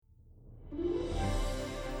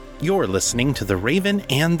You're listening to The Raven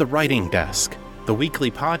and the Writing Desk, the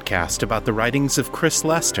weekly podcast about the writings of Chris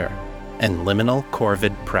Lester and Liminal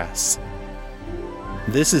Corvid Press.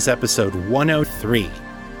 This is episode 103.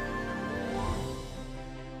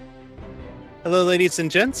 Hello, ladies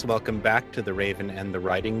and gents. Welcome back to The Raven and the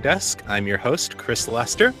Writing Desk. I'm your host, Chris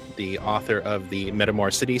Lester, the author of the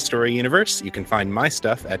Metamor City story universe. You can find my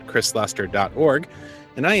stuff at chrislester.org.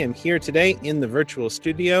 And I am here today in the virtual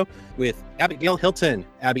studio with Abigail Hilton.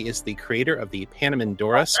 Abby is the creator of the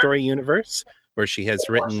Panamandora story universe, where she has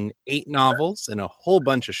written 8 novels and a whole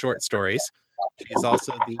bunch of short stories. She is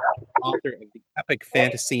also the author of the epic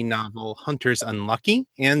fantasy novel Hunter's Unlucky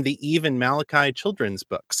and the Eve and Malachi children's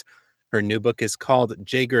books. Her new book is called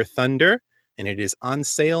Jaeger Thunder, and it is on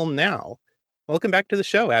sale now. Welcome back to the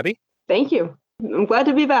show, Abby. Thank you. I'm glad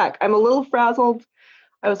to be back. I'm a little frazzled.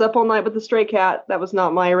 I was up all night with the stray cat. That was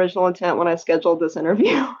not my original intent when I scheduled this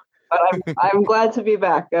interview, but I'm glad to be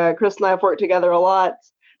back. Chris and I have worked together a lot.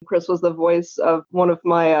 Chris was the voice of one of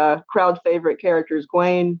my crowd favorite characters,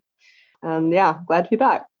 Gwen. And yeah, glad to be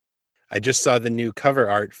back. I just saw the new cover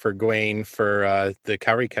art for Gwen for the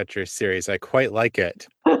Cowrie Catcher series. I quite like it.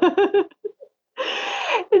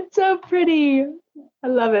 It's so pretty. I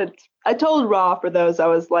love it. I told Ra for those, I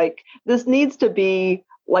was like, this needs to be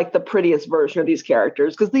like the prettiest version of these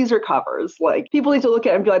characters, because these are covers. Like, people need to look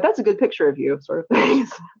at it and be like, that's a good picture of you, sort of things.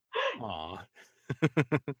 Aw.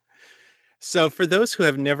 So for those who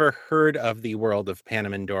have never heard of the world of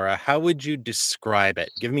Panamandora, how would you describe it?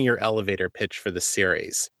 Give me your elevator pitch for the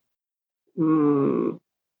series. Well,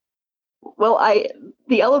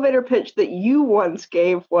 the elevator pitch that you once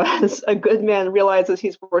gave was a good man realizes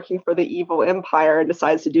he's working for the evil empire and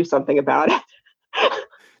decides to do something about it.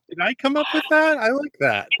 Did I come up with that? I like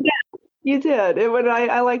that. You did.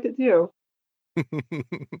 I liked it too.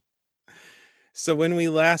 So when we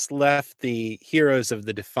last left the heroes of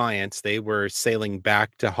the Defiance, they were sailing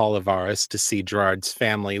back to Holivaris to see Gerard's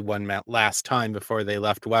family one last time before they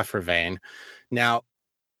left Wefervain. Now,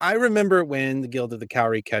 I remember when the Guild of the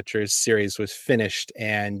Cowrie Catchers series was finished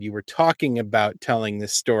and you were talking about telling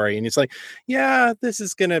this story, and it's like, yeah, this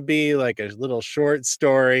is going to be like a little short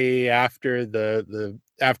story after the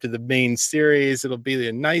main series. It'll be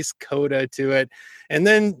a nice coda to it. And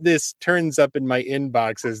then this turns up in my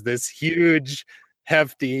inbox as this huge,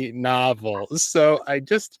 hefty novel. So I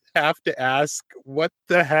just have to ask, what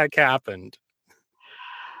the heck happened?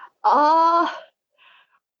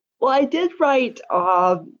 Well, I did write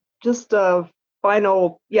just a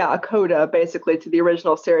final, a coda basically to the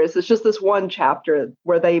original series. It's just this one chapter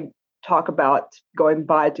where they talk about going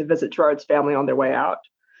by to visit Gerard's family on their way out.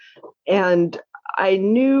 And I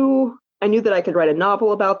knew that I could write a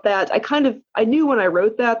novel about that. I knew when I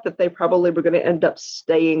wrote that they probably were going to end up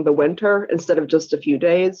staying the winter instead of just a few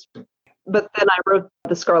days. But then I wrote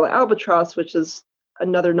The Scarlet Albatross, which is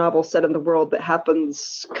another novel set in the world that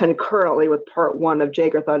happens concurrently with part 1 of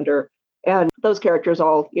Jaeger Thunder. And those characters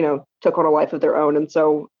all, took on a life of their own. And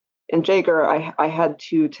so in Jaeger, I had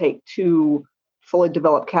to take 2 fully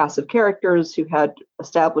developed casts of characters who had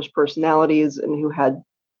established personalities and who had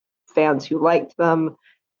fans who liked them,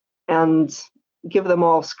 and give them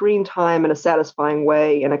all screen time in a satisfying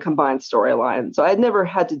way in a combined storyline. So I'd never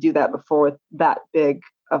had to do that before with that big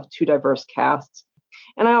of 2 diverse casts.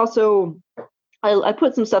 And I also I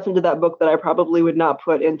put some stuff into that book that I probably would not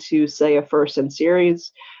put into, say, a first in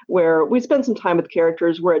series, where we spend some time with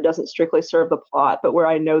characters where it doesn't strictly serve the plot, but where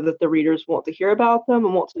I know that the readers want to hear about them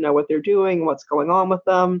and want to know what they're doing and what's going on with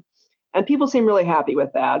them. And people seem really happy with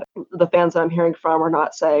that. The fans that I'm hearing from are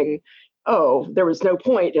not saying, oh, there was no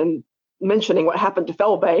point in mentioning what happened to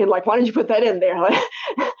Felbane. Like, why did you put that in there?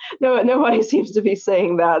 No, nobody seems to be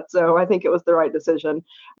saying that. So I think it was the right decision.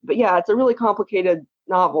 But yeah, it's a really complicated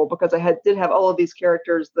novel because I did have all of these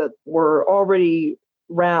characters that were already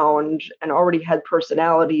round and already had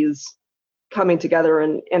personalities coming together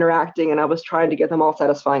and interacting, and I was trying to get them all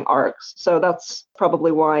satisfying arcs. So that's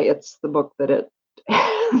probably why it's the book that it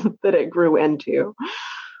that it grew into.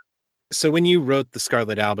 So when you wrote The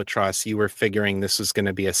Scarlet Albatross, you were figuring this was going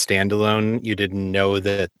to be a standalone? You didn't know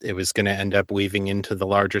that it was going to end up weaving into the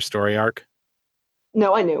larger story arc?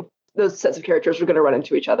 No, I knew those sets of characters were going to run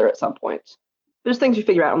into each other at some point. There's things you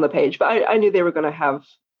figure out on the page, but I knew they were going to have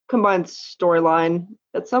combined storyline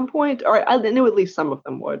at some point, or I knew at least some of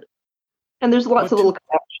them would. And there's lots of little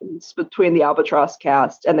connections between the Albatross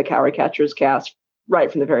cast and the Cowrie Catchers cast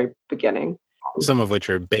right from the very beginning. Some of which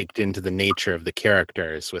are baked into the nature of the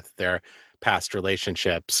characters with their past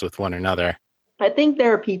relationships with one another. I think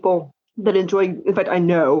there are people that enjoy, in fact, I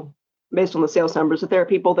know, based on the sales numbers, that there are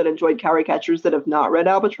people that enjoyed Cowrie Catchers that have not read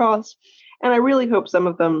Albatross. And I really hope some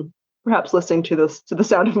of them perhaps listening to the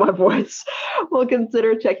sound of my voice will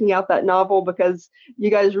consider checking out that novel, because you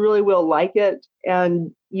guys really will like it,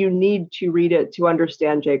 and you need to read it to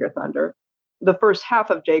understand Jaeger Thunder. The first half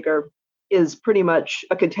of Jaeger is pretty much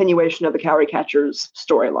a continuation of the Cowrie Catchers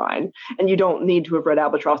storyline, and you don't need to have read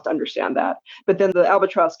Albatross to understand that. But then the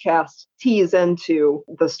Albatross cast tease into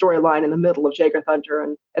the storyline in the middle of Jaeger Thunder,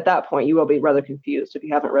 and at that point you will be rather confused if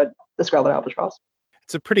you haven't read The Scarlet Albatross.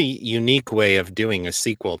 It's a pretty unique way of doing a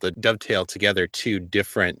sequel to dovetail together two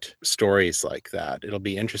different stories like that. It'll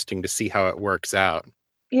be interesting to see how it works out.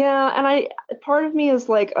 Yeah, and part of me is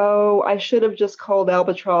like, oh, I should have just called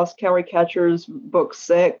Albatross Cowrie Catchers Book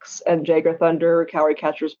 6 and Jaeger Thunder Cowrie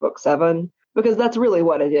Catchers Book 7, because that's really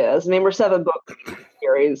what it is. I mean, we're 7-book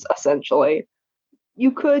series, essentially.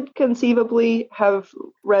 You could conceivably have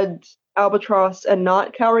read Albatross and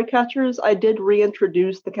not Cowrie Catchers. I did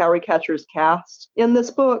reintroduce the Cowrie Catchers cast in this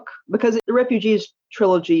book, because the Refugees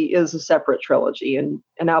trilogy is a separate trilogy, and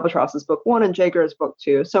Albatross is book 1 and Jaeger is book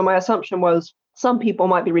 2. So my assumption was some people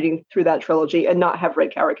might be reading through that trilogy and not have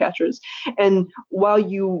read Cowrie Catchers. And while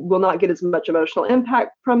you will not get as much emotional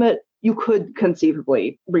impact from it, you could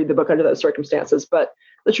conceivably read the book under those circumstances. But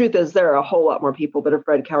the truth is, there are a whole lot more people that have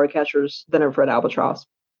read Cowrie Catchers than have read Albatross.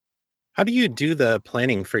 How do you do the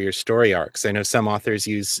planning for your story arcs? I know some authors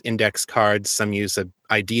use index cards, some use an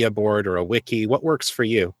idea board or a wiki. What works for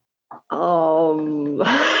you?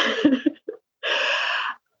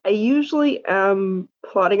 I usually am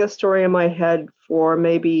plotting a story in my head for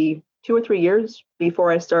maybe 2 or 3 years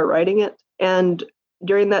before I start writing it. And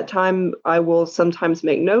during that time, I will sometimes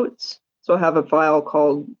make notes. So I have a file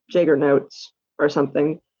called Jaeger Notes or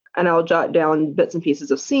something, and I'll jot down bits and pieces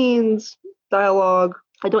of scenes, dialogue.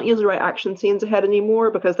 I don't usually write action scenes ahead anymore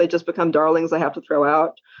because they just become darlings I have to throw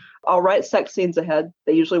out. I'll write sex scenes ahead.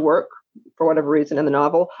 They usually work for whatever reason in the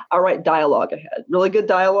novel. I'll write dialogue ahead. Really good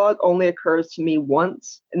dialogue only occurs to me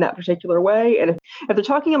once in that particular way. And if they're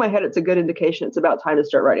talking in my head, it's a good indication it's about time to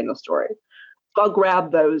start writing the story. So I'll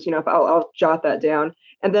grab those, I'll jot that down.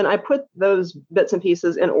 And then I put those bits and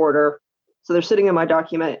pieces in order. So they're sitting in my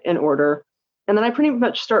document in order. And then I pretty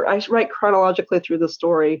much I write chronologically through the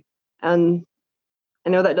story. And I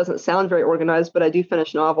know that doesn't sound very organized, but I do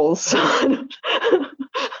finish novels.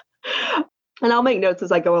 And I'll make notes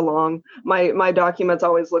as I go along. My documents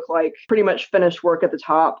always look like pretty much finished work at the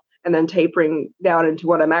top, and then tapering down into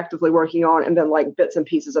what I'm actively working on, and then like bits and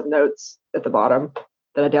pieces of notes at the bottom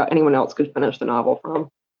that I doubt anyone else could finish the novel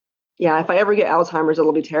from. Yeah, if I ever get Alzheimer's,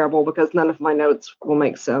 it'll be terrible because none of my notes will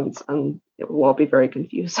make sense, and it will all be very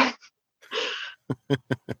confusing.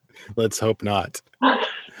 Let's hope not.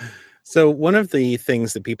 So one of the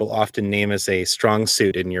things that people often name as a strong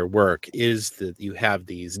suit in your work is that you have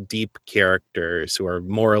these deep characters who are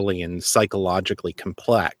morally and psychologically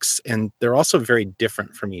complex, and they're also very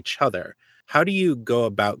different from each other. How do you go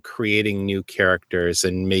about creating new characters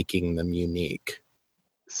and making them unique?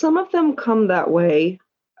 Some of them come that way.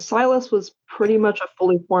 Silas was pretty much a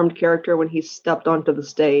fully formed character when he stepped onto the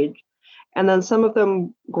stage. And then some of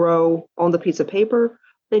them grow on the piece of paper.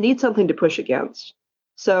 They need something to push against.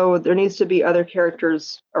 So there needs to be other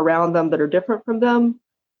characters around them that are different from them,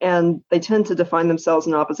 and they tend to define themselves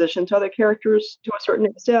in opposition to other characters to a certain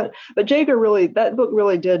extent. But Jaeger that book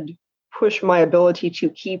really did push my ability to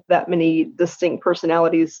keep that many distinct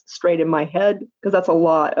personalities straight in my head, because that's a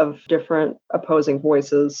lot of different opposing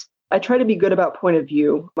voices. I try to be good about point of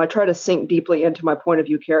view. I try to sink deeply into my point of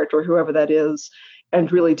view character, whoever that is, and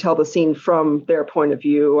really tell the scene from their point of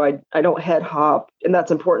view. I don't head hop, and that's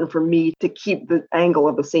important for me to keep the angle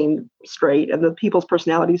of the scene straight and the people's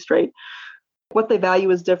personalities straight. What they value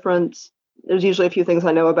is different. There's usually a few things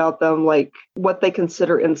I know about them, like what they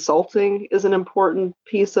consider insulting is an important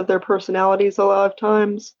piece of their personalities a lot of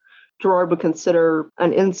times. Gerard would consider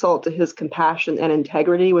an insult to his compassion and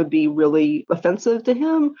integrity would be really offensive to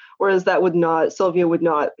him, whereas Sylvia would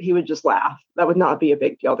not, he would just laugh. That would not be a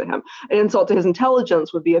big deal to him. An insult to his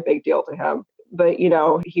intelligence would be a big deal to him. But,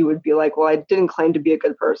 he would be like, well, I didn't claim to be a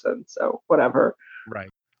good person, so whatever. Right.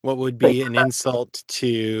 What would be an insult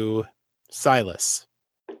to Silas?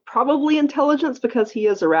 Probably intelligence, because he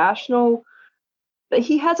is irrational. But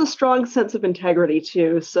he has a strong sense of integrity,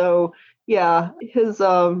 too. So, yeah, his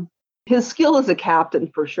skill as a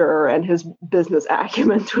captain for sure, and his business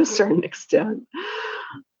acumen to a certain extent.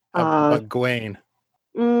 But Gawain?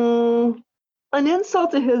 An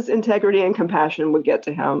insult to his integrity and compassion would get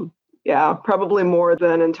to him. Yeah, probably more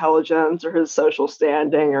than intelligence or his social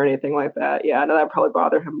standing or anything like that. Yeah, no, that'd probably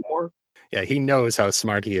bother him more. Yeah, he knows how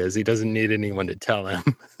smart he is. He doesn't need anyone to tell him.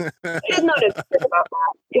 He didn't know about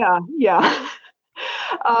that. Yeah.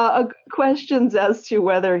 Questions as to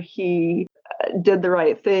whether he did the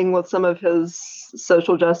right thing with some of his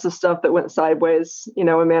social justice stuff that went sideways, in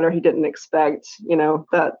a manner he didn't expect,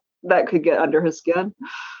 that could get under his skin.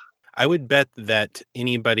 I would bet that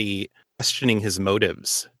anybody questioning his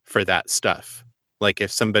motives for that stuff, like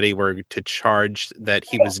if somebody were to charge that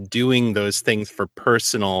he was doing those things for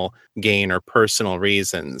personal gain or personal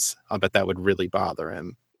reasons, I'll bet that would really bother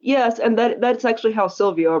him. Yes, and that's actually how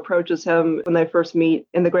Silvio approaches him when they first meet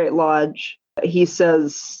in the Great Lodge. He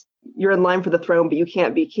says, "You're in line for the throne, but you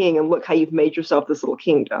can't be king, and look how you've made yourself this little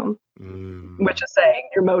kingdom." Which is saying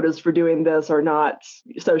your motives for doing this are not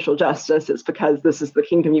social justice. It's because this is the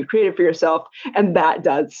kingdom you've created for yourself. And that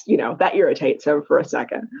does, that irritates him for a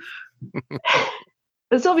second.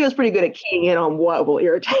 But Silvio's pretty good at keying in on what will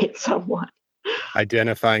irritate someone.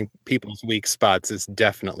 Identifying people's weak spots is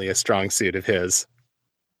definitely a strong suit of his.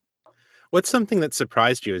 What's something that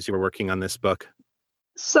surprised you as you were working on this book?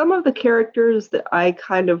 Some of the characters that I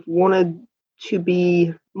kind of wanted to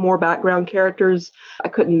be more background characters, I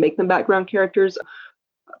couldn't make them background characters.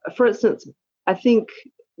 For instance, I think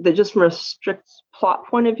that just from a strict plot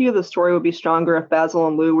point of view, the story would be stronger if Basil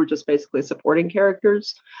and Lou were just basically supporting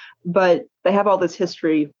characters. But they have all this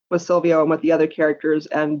history with Silvio and with the other characters,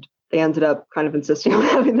 and they ended up kind of insisting on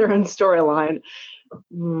having their own storyline.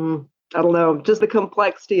 I don't know, just the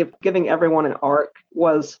complexity of giving everyone an arc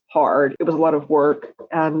was hard. It was a lot of work,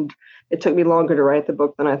 and it took me longer to write the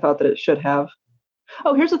book than I thought that it should have.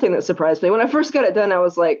 Oh, here's the thing that surprised me. When I first got it done, I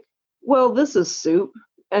was like, well, this is soup,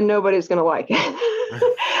 and nobody's going to like it.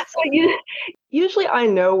 So usually I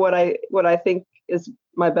know what I think is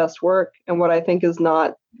my best work and what I think is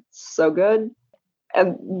not so good.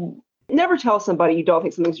 And never tell somebody you don't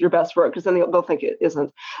think something's your best work, because then they'll think it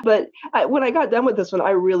isn't. But when I got done with this one,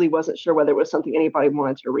 I really wasn't sure whether it was something anybody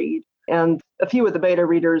wanted to read. And a few of the beta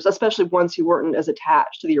readers, especially ones who weren't as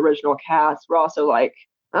attached to the original cast, were also like,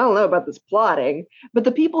 I don't know about this plotting. But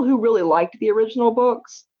the people who really liked the original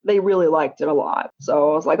books, they really liked it a lot.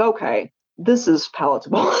 So I was like, okay, this is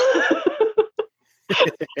palatable.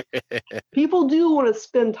 People do want to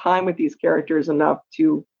spend time with these characters enough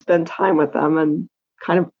to spend time with them and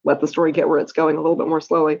kind of let the story get where it's going a little bit more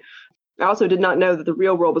slowly. I also did not know that the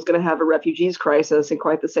real world was going to have a refugees crisis in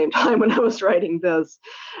quite the same time when I was writing this.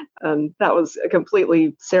 And that was a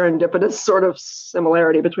completely serendipitous sort of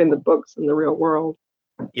similarity between the books and the real world.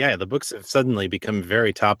 Yeah, the books have suddenly become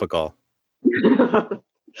very topical.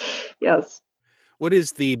 Yes. What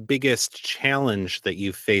is the biggest challenge that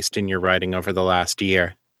you've faced in your writing over the last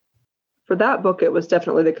year? For that book, it was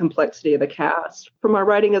definitely the complexity of the cast. For my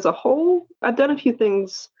writing as a whole, I've done a few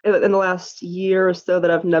things in the last year or so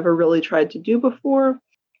that I've never really tried to do before.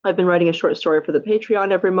 I've been writing a short story for the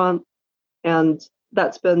Patreon every month, and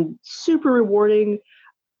that's been super rewarding.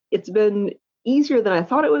 It's been easier than I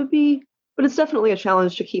thought it would be, but it's definitely a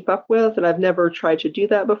challenge to keep up with, and I've never tried to do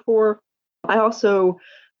that before. I also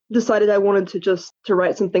decided I wanted to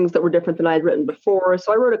write some things that were different than I had written before,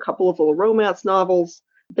 so I wrote a couple of little romance novels.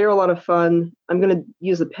 They're a lot of fun. I'm going to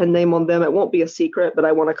use a pen name on them. It won't be a secret, but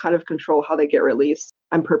I want to kind of control how they get released.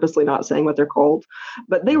 I'm purposely not saying what they're called,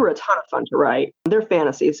 but they were a ton of fun to write. They're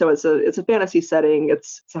fantasy, so it's a fantasy setting.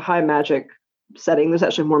 It's a high magic setting. There's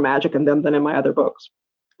actually more magic in them than in my other books,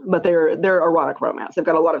 but they're erotic romance. They've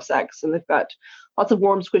got a lot of sex, and they've got lots of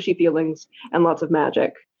warm, squishy feelings and lots of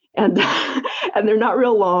magic. And and they're not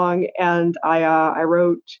real long. And I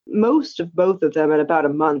wrote most of both of them in about a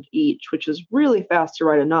month each, which is really fast to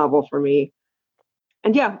write a novel for me.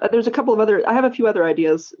 And yeah, there's I have a few other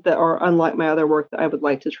ideas that are unlike my other work that I would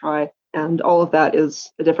like to try. And all of that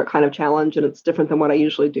is a different kind of challenge, and it's different than what I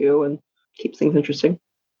usually do and keeps things interesting.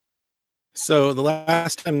 So the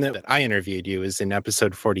last time that I interviewed you is in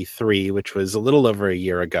episode 43, which was a little over a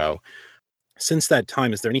year ago. Since that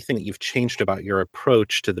time, is there anything that you've changed about your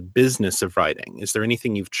approach to the business of writing? Is there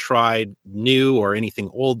anything you've tried new or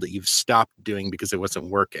anything old that you've stopped doing because it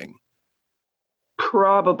wasn't working?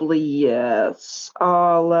 Probably yes.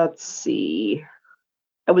 Let's see.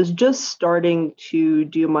 I was just starting to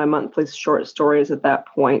do my monthly short stories at that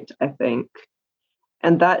point, I think.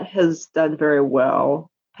 And that has done very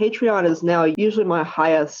well. Patreon is now usually my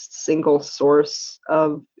highest single source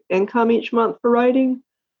of income each month for writing,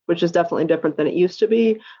 which is definitely different than it used to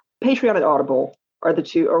be. Patreon and Audible are the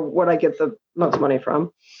two, or what I get the most money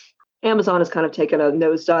from. Amazon has kind of taken a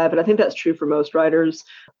nosedive, and I think that's true for most writers.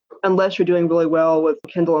 Unless you're doing really well with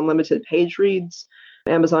Kindle Unlimited page reads,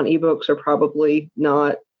 Amazon ebooks are probably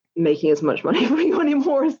not making as much money for you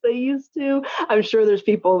anymore as they used to. I'm sure there's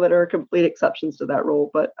people that are complete exceptions to that rule,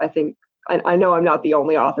 but I know I'm not the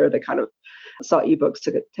only author that kind of saw ebooks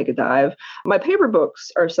take a dive. My paper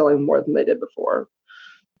books are selling more than they did before.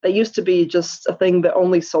 That used to be just a thing that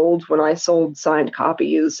only sold when I sold signed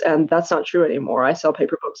copies, and that's not true anymore. I sell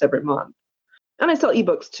paper books every month. And I sell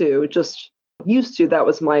ebooks too, just used to. That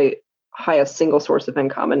was my highest single source of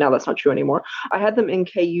income, and now that's not true anymore. I had them in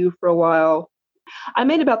KU for a while. I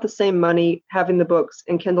made about the same money having the books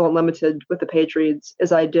in Kindle Unlimited with the page reads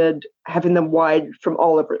as I did having them wide from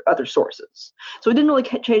all of other sources. So it didn't really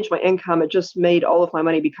change my income. It just made all of my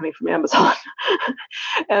money be coming from Amazon.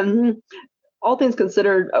 And all things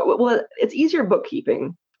considered, well, it's easier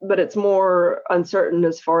bookkeeping, but it's more uncertain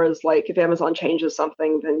as far as like if Amazon changes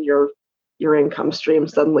something, then your income stream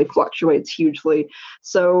suddenly fluctuates hugely.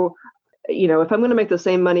 So, if I'm going to make the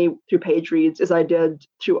same money through page reads as I did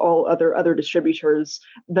through all other distributors,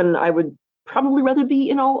 then I would probably rather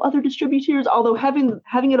be in all other distributors. Although having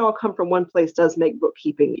it all come from one place does make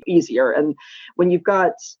bookkeeping easier. And when you've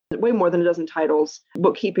got way more than a dozen titles,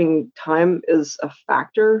 bookkeeping time is a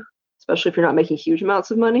factor, especially if you're not making huge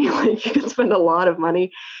amounts of money. Like you can spend a lot of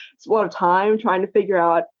money. It's a lot of time trying to figure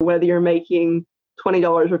out whether you're making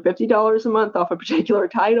 $20 or $50 a month off a particular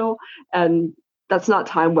title. And that's not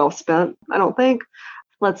time well spent, I don't think.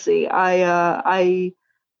 Let's see. I've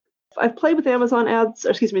played with Amazon ads, or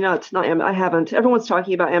excuse me, not I haven't. Everyone's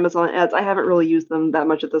talking about Amazon ads. I haven't really used them that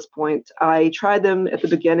much at this point. I tried them at the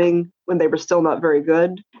beginning when they were still not very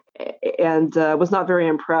good and was not very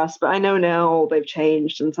impressed, but I know now they've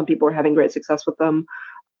changed and some people are having great success with them.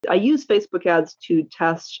 I use Facebook ads to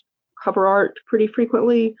test cover art pretty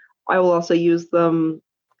frequently. I will also use them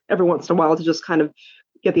every once in a while to just kind of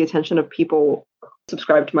get the attention of people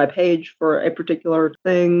subscribe to my page for a particular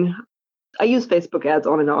thing. I use Facebook ads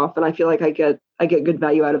on and off, and I feel like I get good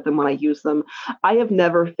value out of them when I use them. I have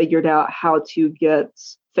never figured out how to get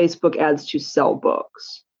Facebook ads to sell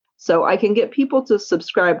books. So I can get people to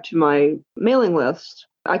subscribe to my mailing list.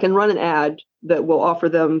 I can run an ad that will offer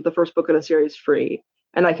them the first book in a series free,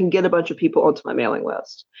 and I can get a bunch of people onto my mailing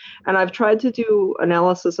list. And I've tried to do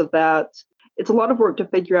analysis of that. It's a lot of work to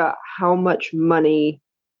figure out how much money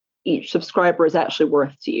each subscriber is actually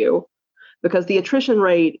worth to you, because the attrition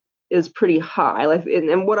rate is pretty high.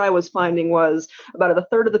 And what I was finding was about a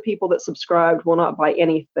third of the people that subscribed will not buy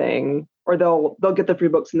anything, or they'll get the free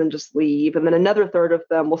books and then just leave. And then another third of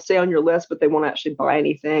them will stay on your list, but they won't actually buy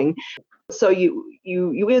anything. So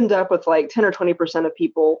you end up with like 10 or 20% of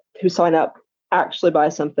people who sign up actually buy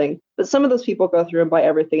something, but some of those people go through and buy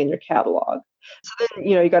everything in your catalog. So then,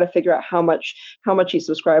 you got to figure out how much each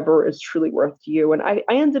subscriber is truly worth to you. And I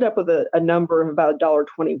ended up with a number of about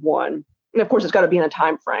 $1.21. And of course, it's got to be in a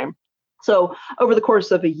time frame. So over the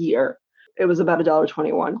course of a year, it was about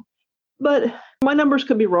 $1.21. But my numbers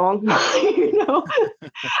could be wrong. I'm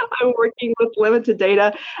working with limited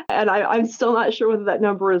data, and I'm still not sure whether that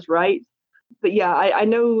number is right. But yeah, I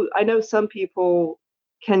know some people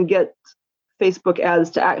can get Facebook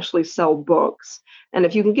ads to actually sell books. And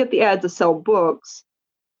if you can get the ad to sell books,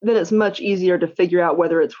 then it's much easier to figure out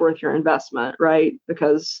whether it's worth your investment, right?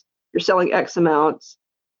 Because you're selling X amount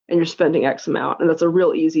and you're spending X amount, and that's a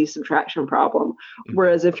real easy subtraction problem.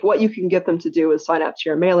 Whereas if what you can get them to do is sign up to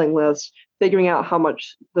your mailing list, figuring out how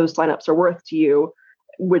much those signups are worth to you,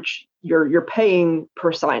 which you're paying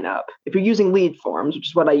per sign up. If you're using lead forms, which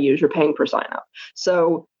is what I use, you're paying per sign up.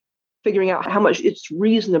 So figuring out how much it's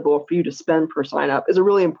reasonable for you to spend per sign up is a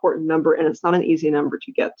really important number, and it's not an easy number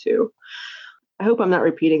to get to. I hope I'm not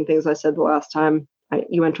repeating things I said the last time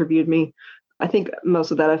you interviewed me. I think most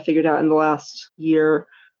of that I figured out in the last year.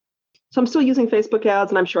 So I'm still using Facebook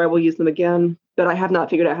ads, and I'm sure I will use them again, but I have not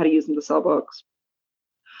figured out how to use them to sell books.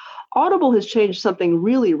 Audible has changed something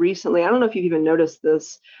really recently. I don't know if you've even noticed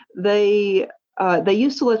this. They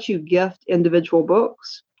used to let you gift individual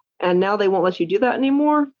books, and now they won't let you do that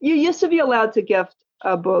anymore. You used to be allowed to gift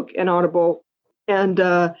a book in Audible, and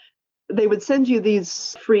they would send you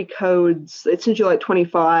these free codes. They'd send you like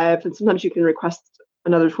 25, and sometimes you can request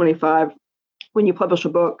another 25 when you publish a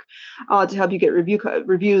book to help you get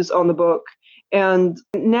reviews on the book. And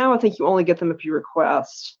now I think you only get them if you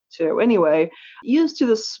request to. Anyway, used to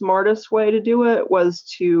the smartest way to do it was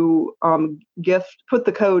to put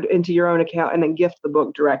the code into your own account and then gift the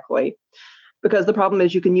book directly. Because the problem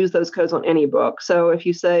is you can use those codes on any book. So if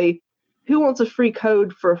you say, who wants a free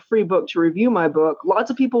code for a free book to review my book? Lots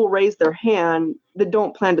of people will raise their hand that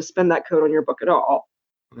don't plan to spend that code on your book at all.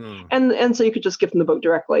 And so you could just gift them the book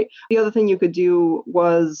directly. The other thing you could do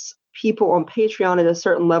was people on Patreon at a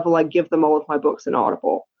certain level, I give them all of my books in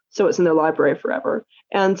Audible. So it's in their library forever.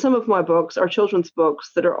 And some of my books are children's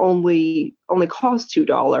books that are only cost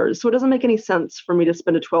 $2. So it doesn't make any sense for me to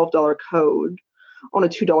spend a $12 code on a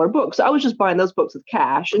 $2 book. So I was just buying those books with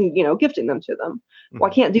cash and, gifting them to them. Well,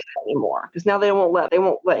 I can't do that anymore because now they won't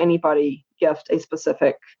let anybody gift a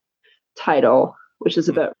specific title, which is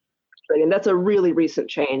a bit frustrating. That's a really recent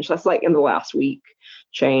change. That's like in the last week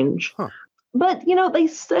change. Huh. But, they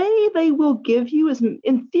say they will give you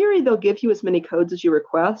in theory, they'll give you as many codes as you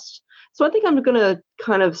request. So I think I'm going to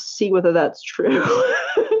kind of see whether that's true.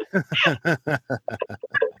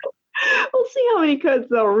 We'll see how many codes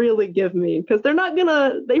they'll really give me, because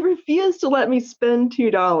they refuse to let me spend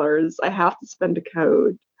 $2. I have to spend a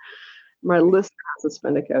code. My listener has to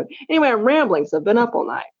spend a code. Anyway, I'm rambling, so I've been up all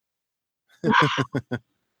night.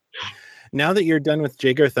 Now that you're done with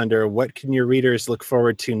Jaeger Thunder, what can your readers look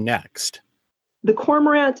forward to next? The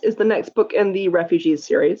Cormorant is the next book in the Refugees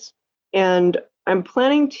series, and I'm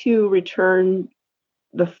planning to return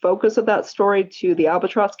the focus of that story to the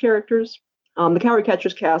Albatross characters. The Cowrie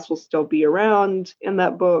Catchers cast will still be around in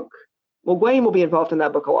that book. Well, Wayne will be involved in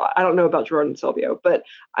that book a lot. I don't know about Gerard and Silvio, but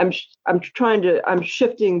I'm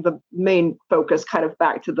shifting the main focus kind of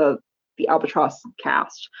back to the Albatross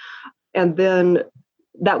cast. And then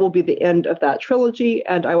that will be the end of that trilogy,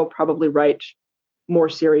 and I will probably write more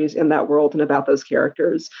series in that world and about those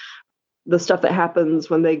characters. The stuff that happens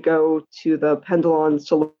when they go to the Pendulons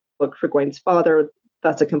to look for Gwen's father,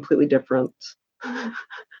 that's a completely different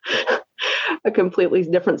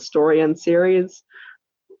story and series.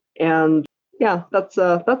 And yeah, that's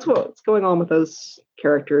what's going on with those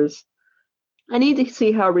characters. I need to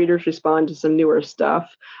see how readers respond to some newer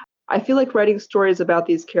stuff. I feel like writing stories about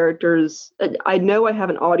these characters, I know I have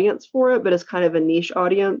an audience for it, but it's kind of a niche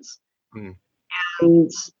audience. And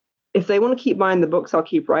if they want to keep buying the books, I'll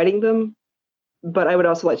keep writing them. But I would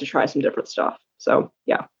also like to try some different stuff. So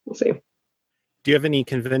yeah, we'll see. Do you have any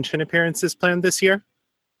convention appearances planned this year?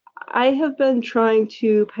 I have been trying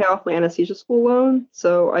to pay off my anesthesia school loan.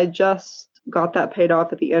 So I just got that paid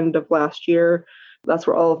off at the end of last year. That's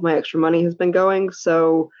where all of my extra money has been going.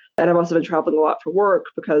 And I've also been traveling a lot for work,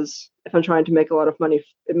 because if I'm trying to make a lot of money,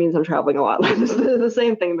 it means I'm traveling a lot. It's the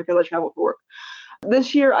same thing, because I travel for work.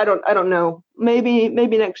 This year, I don't know. Maybe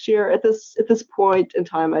next year. At this point in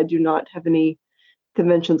time, I do not have any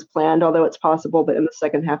conventions planned, although it's possible that in the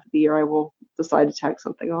second half of the year I will decide to tack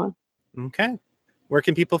something on. Okay. Where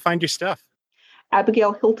can people find your stuff?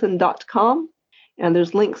 AbigailHilton.com, and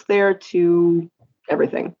there's links there to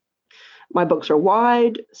everything. My books are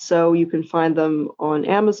wide, so you can find them on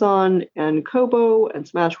Amazon and Kobo and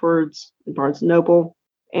Smashwords and Barnes & Noble,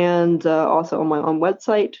 and also on my own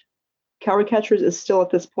website. Cowrie Catchers is still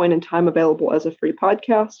at this point in time available as a free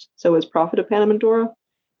podcast, so is Prophet of Panamandora.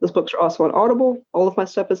 Those books are also on Audible. All of my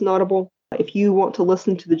stuff is on Audible. If you want to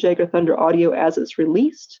listen to the Jaeger Thunder audio as it's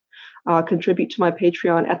released, contribute to my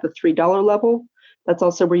Patreon at the $3 level. That's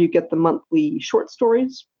also where you get the monthly short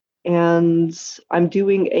stories. And I'm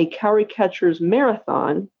doing a Cowrie Catchers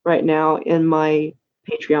marathon right now in my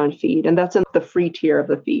Patreon feed, and that's in the free tier of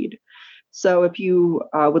the feed. So if you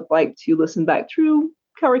would like to listen back through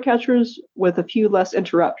Cowrie Catchers with a few less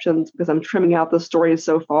interruptions, because I'm trimming out the stories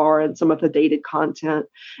so far and some of the dated content,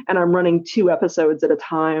 and I'm running 2 episodes at a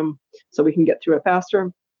time so we can get through it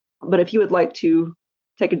faster. But if you would like to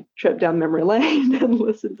take a trip down memory lane and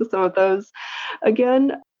listen to some of those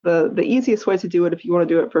again, the easiest way to do it, if you want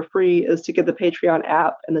to do it for free, is to get the Patreon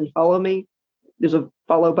app and then follow me. There's a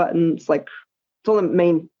follow button. It's on the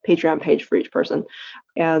main Patreon page for each person,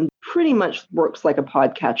 and pretty much works like a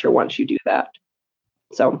podcatcher once you do that.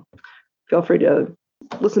 So feel free to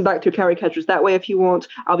listen back to Cowrie Catchers that way if you want.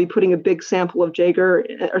 I'll be putting a big sample of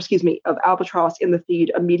of Albatross in the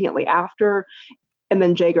feed immediately after, and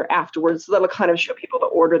then Jaeger afterwards. So that'll kind of show people the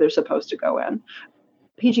order they're supposed to go in.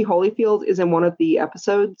 PG Holyfield is in one of the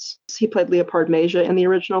episodes. He played Leopard Masia in the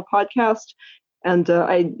original podcast, and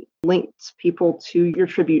I linked people to your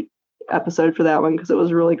tribute episode for that one, because it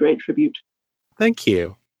was a really great tribute. Thank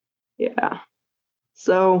you. Yeah.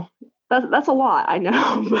 So that's a lot, I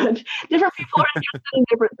know, but different people are interested in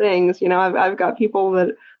different things. I've got people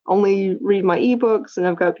that only read my ebooks, and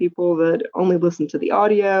I've got people that only listen to the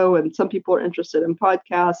audio, and some people are interested in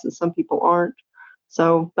podcasts and some people aren't.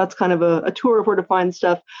 So that's kind of a tour of where to find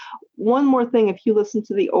stuff. One more thing, if you listen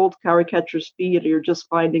to the old Cowrie Catchers feed, or you're just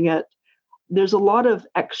finding it, there's a lot of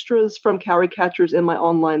extras from Cowrie Catchers in my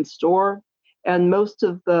online store, and most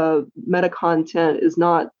of the meta content is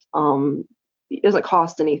not it doesn't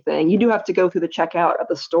cost anything. You do have to go through the checkout at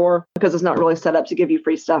the store, because it's not really set up to give you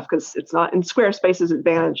free stuff, because it's not in Squarespace's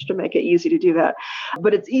advantage to make it easy to do that.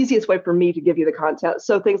 But it's the easiest way for me to give you the content.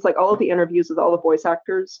 So things like all of the interviews with all the voice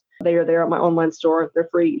actors, they are there at my online store. They're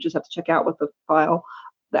free. You just have to check out with the file.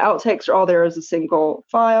 The outtakes are all there as a single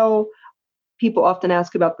file. People often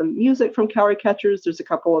ask about the music from Cowrie Catchers. There's a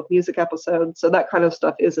couple of music episodes. So that kind of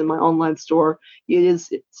stuff is in my online store. It's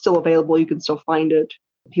still available. You can still find it.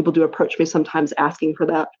 People do approach me sometimes asking for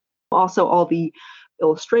that. Also, all the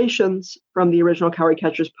illustrations from the original Cowrie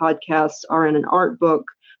Catchers podcast are in an art book.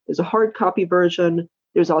 There's a hard copy version.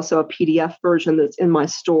 There's also a PDF version that's in my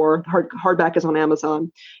store. Hardback is on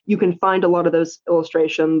Amazon. You can find a lot of those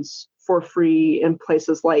illustrations for free in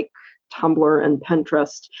places like Tumblr and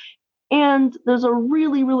Pinterest. And there's a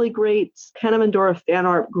really, really great Ken and Dora fan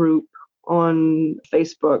art group on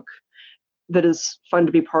Facebook that is fun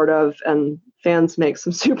to be part of, and fans make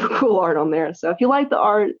some super cool art on there. So if you like the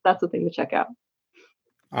art, that's a thing to check out.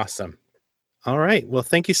 Awesome. All right. Well,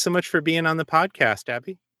 thank you so much for being on the podcast,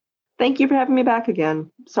 Abby. Thank you for having me back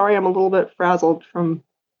again. Sorry, I'm a little bit frazzled from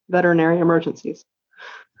veterinary emergencies.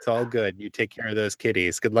 It's all good. You take care of those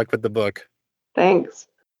kitties. Good luck with the book. Thanks.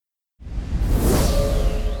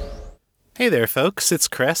 Hey there, folks. It's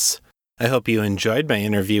Chris. I hope you enjoyed my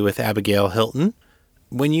interview with Abigail Hilton.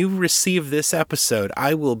 When you receive this episode,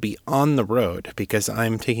 I will be on the road because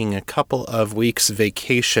I'm taking a couple of weeks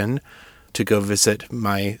vacation to go visit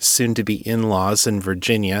my soon-to-be in-laws in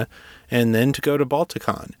Virginia and then to go to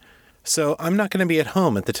Balticon. So I'm not going to be at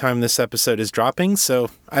home at the time this episode is dropping, so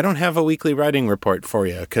I don't have a weekly writing report for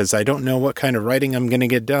you because I don't know what kind of writing I'm going to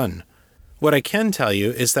get done. What I can tell you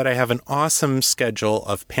is that I have an awesome schedule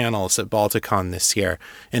of panels at Balticon this year,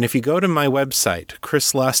 and if you go to my website,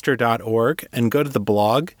 chrislester.org, and go to the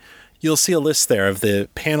blog, you'll see a list there of the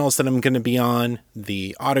panels that I'm going to be on,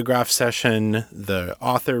 the autograph session, the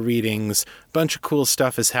author readings. A bunch of cool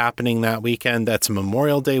stuff is happening that weekend. That's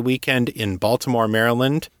Memorial Day weekend in Baltimore,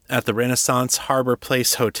 Maryland, at the Renaissance Harbor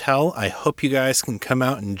Place Hotel. I hope you guys can come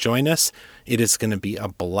out and join us. It is going to be a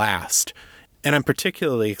blast. And I'm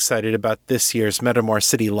particularly excited about this year's Metamor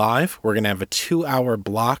City Live. We're going to have a 2-hour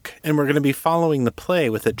block, and we're going to be following the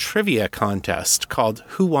play with a trivia contest called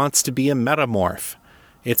Who Wants to Be a Metamorph?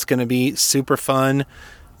 It's going to be super fun.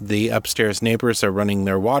 The upstairs neighbors are running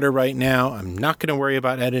their water right now. I'm not going to worry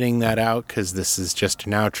about editing that out because this is just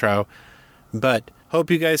an outro. But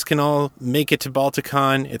hope you guys can all make it to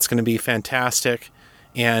Balticon. It's going to be fantastic.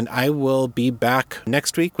 And I will be back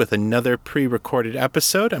next week with another pre-recorded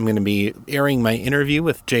episode. I'm going to be airing my interview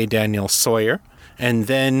with J. Daniel Sawyer. And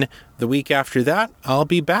then the week after that, I'll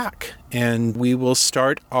be back. And we will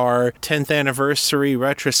start our 10th anniversary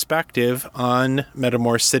retrospective on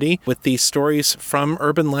Metamor City with these stories from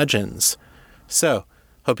urban legends. So,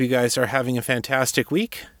 hope you guys are having a fantastic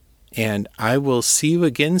week. And I will see you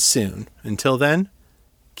again soon. Until then,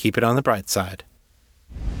 keep it on the bright side.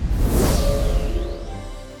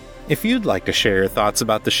 If you'd like to share your thoughts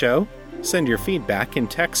about the show, send your feedback in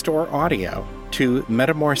text or audio to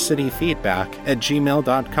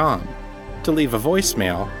metamorcityfeedback@gmail.com. To leave a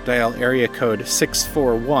voicemail, dial area code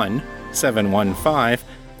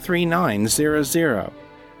 641-715-3900,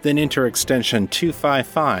 then enter extension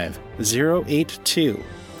 255082,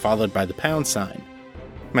 followed by the pound sign.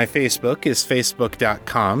 My Facebook is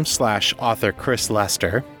facebook.com/author Chris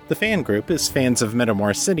Lester. The fan group is Fans of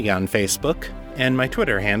Metamor City on Facebook, and my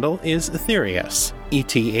Twitter handle is Etherius,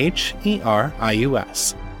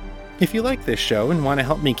 ETHERIUS. If you like this show and want to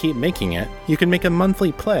help me keep making it, you can make a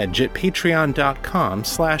monthly pledge at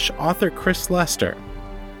patreon.com/author Chris Lester.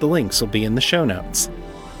 The links will be in the show notes.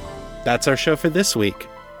 That's our show for this week.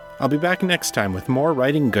 I'll be back next time with more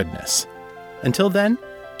writing goodness. Until then,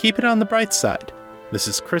 keep it on the bright side. This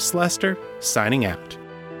is Chris Lester, signing out.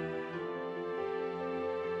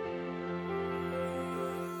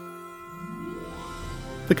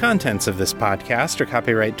 The contents of this podcast are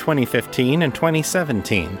copyright 2015 and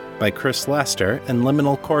 2017 by Chris Lester and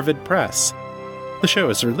Liminal Corvid Press. The show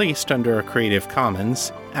is released under a Creative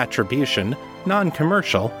Commons, Attribution,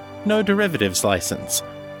 Non-Commercial, No Derivatives license,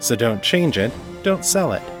 so don't change it, don't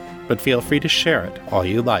sell it, but feel free to share it all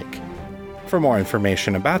you like. For more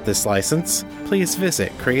information about this license, please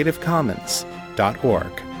visit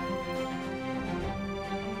creativecommons.org.